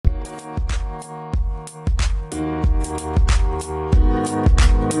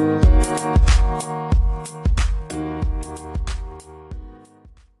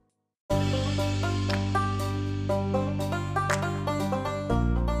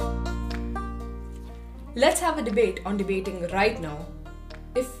Let's have a debate on debating right now,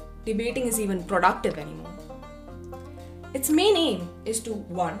 if debating is even productive anymore. Its main aim is to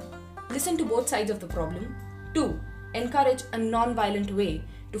 1. Listen to both sides of the problem, 2. Encourage a non-violent way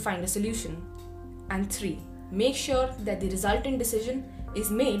to find a solution, and 3. Make sure that the resultant decision is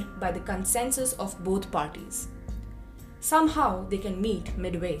made by the consensus of both parties. Somehow they can meet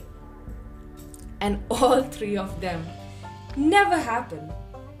midway. And all three of them never happen.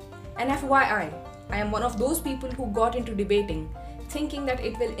 And FYI, I am one of those people who got into debating thinking that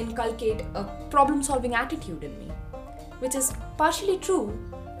it will inculcate a problem-solving attitude in me, which is partially true,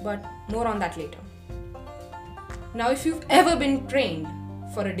 but more on that later. Now, if you've ever been trained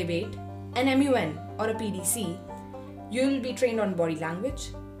for a debate, an MUN or a PDC, you'll be trained on body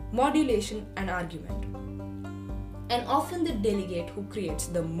language, modulation, and argument. And often the delegate who creates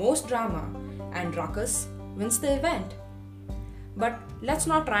the most drama and ruckus wins the event. But let's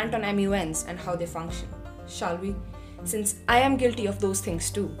not rant on MUNs and how they function, shall we? Since I am guilty of those things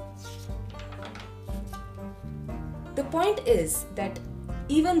too. The point is that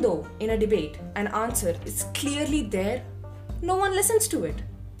even though in a debate an answer is clearly there, no one listens to it.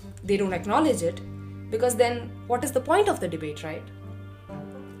 They don't acknowledge it, because then what is the point of the debate, right?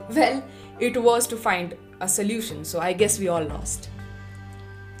 Well, it was to find a solution, so I guess we all lost.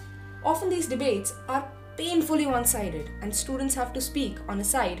 Often these debates are painfully one-sided and students have to speak on a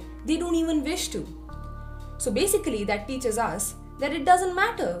side they don't even wish to. So basically that teaches us that it doesn't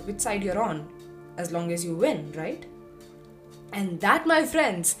matter which side you're on, as long as you win, right? And that, my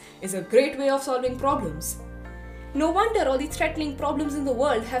friends, is a great way of solving problems. No wonder all the threatening problems in the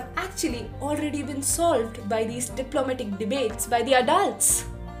world have actually already been solved by these diplomatic debates by the adults.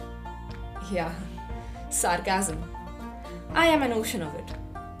 Yeah, sarcasm. I am an ocean of it.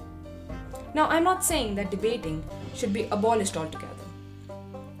 Now, I'm not saying that debating should be abolished altogether.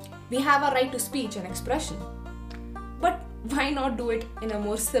 We have a right to speech and expression. But why not do it in a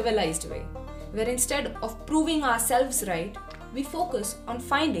more civilized way, where instead of proving ourselves right, we focus on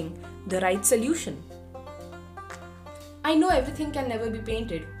finding the right solution? I know everything can never be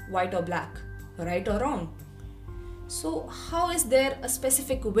painted white or black, right or wrong. So how is there a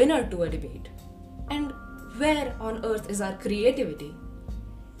specific winner to a debate? And where on earth is our creativity?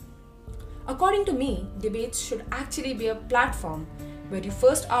 According to me, debates should actually be a platform where you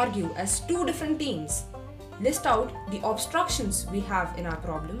first argue as two different teams, list out the obstructions we have in our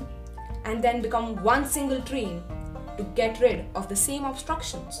problem, and then become one single team to get rid of the same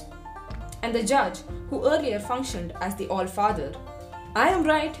obstructions. And the judge, who earlier functioned as the All-Father, I am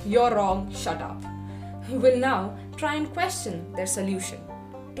right, you're wrong, shut up, will now try and question their solution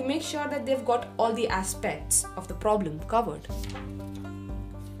to make sure that they've got all the aspects of the problem covered.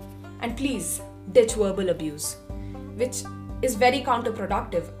 And please, ditch verbal abuse, which is very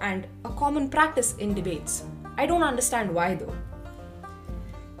counterproductive and a common practice in debates. I don't understand why though.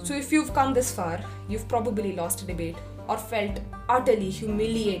 So if you've come this far, you've probably lost a debate or felt utterly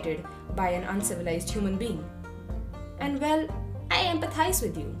humiliated by an uncivilized human being. And well, I empathize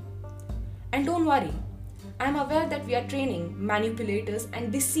with you. And don't worry, I'm aware that we are training manipulators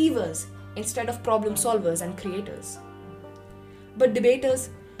and deceivers instead of problem solvers and creators. But debaters,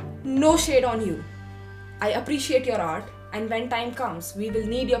 no shade on you. I appreciate your art, and when time comes, we will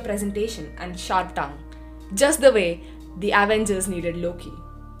need your presentation and sharp tongue, just the way the Avengers needed Loki.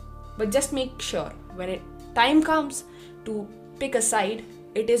 But just make sure when time comes to pick a side,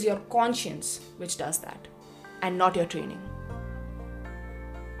 it is your conscience which does that, and not your training.